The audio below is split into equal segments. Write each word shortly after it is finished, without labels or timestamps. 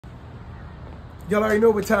Y'all already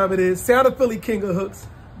know what time it is. Sound of Philly, king of hooks.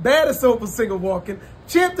 Baddest soulful singer walking.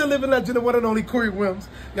 Champ the living legend, the one and only Corey Wims.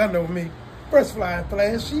 Y'all know me. Fresh flying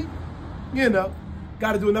flashy. You know.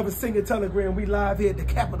 Got to do another singing telegram. We live here at the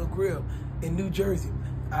Capitol Grille in New Jersey.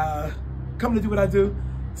 Come to do what I do.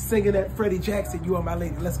 Singing at Freddie Jackson, You Are My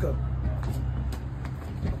Lady. Let's go.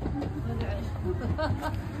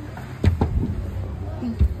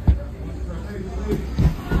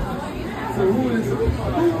 So who is it? Who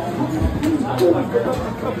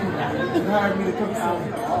hired me to come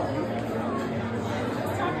sing?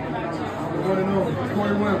 The one and only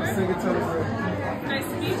Corey Wims, singing telegram. Nice to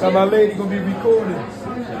meet you. Now my lady gonna be recording.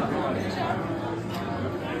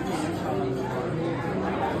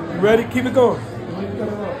 You ready? Keep it going.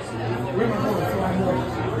 Where am I going? So I know.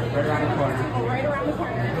 Right around the corner. Right around the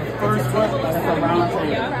corner. First one. That's a round table.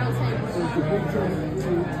 Yeah, round table.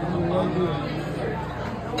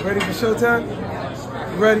 Ready for showtime?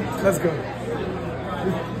 You ready? Let's go.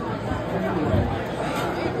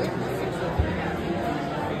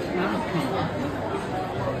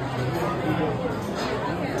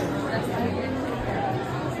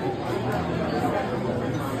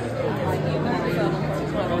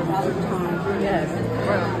 Yes.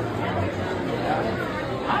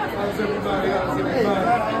 How's everybody? How's everybody?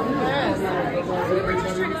 Yes. Everybody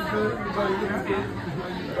looks good? Everybody looks good?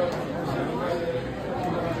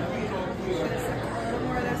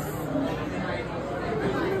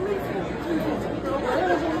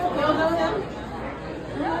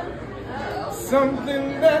 Something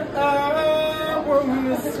that I want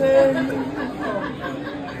to say,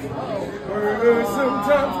 words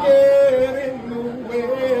sometimes get in the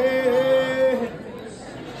way.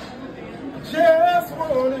 Just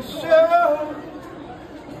want to show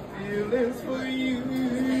feelings for you.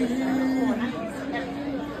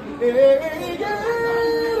 Hey, yeah,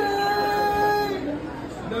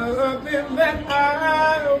 nothing that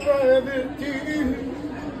I'd rather do.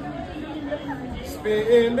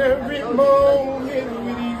 Spend every moment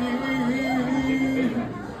with you.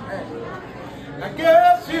 I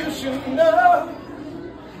guess you should know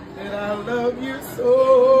that I love you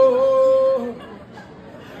so.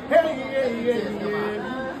 Hey, yeah, yeah,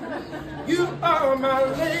 yeah. You are my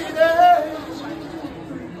lady.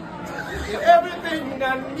 Everything I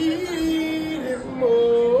need and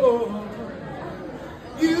more.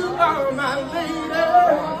 You are my lady.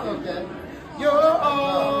 You're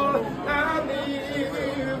all I'm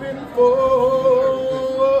living for.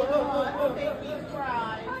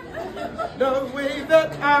 The way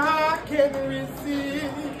that I can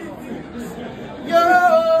resist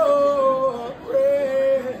your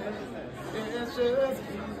precious.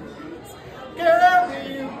 Girl,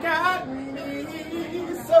 you got me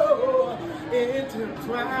so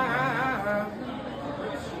intertwined.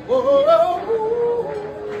 Oh,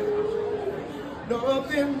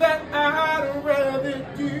 nothing that I'd rather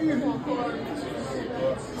do.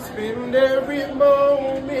 Spend every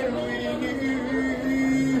moment with you.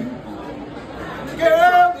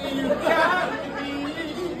 Girl, you got me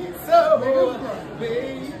so,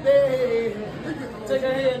 baby. Take a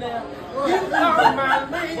hand now. You are my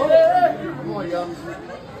lady. Come on, y'all.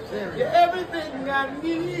 You're everything I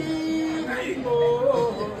need and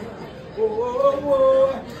more.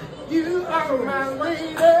 Oh, you are my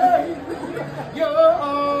lady. You're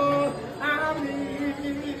all I'm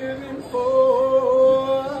living for.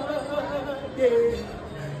 Yeah.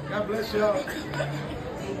 God bless y'all.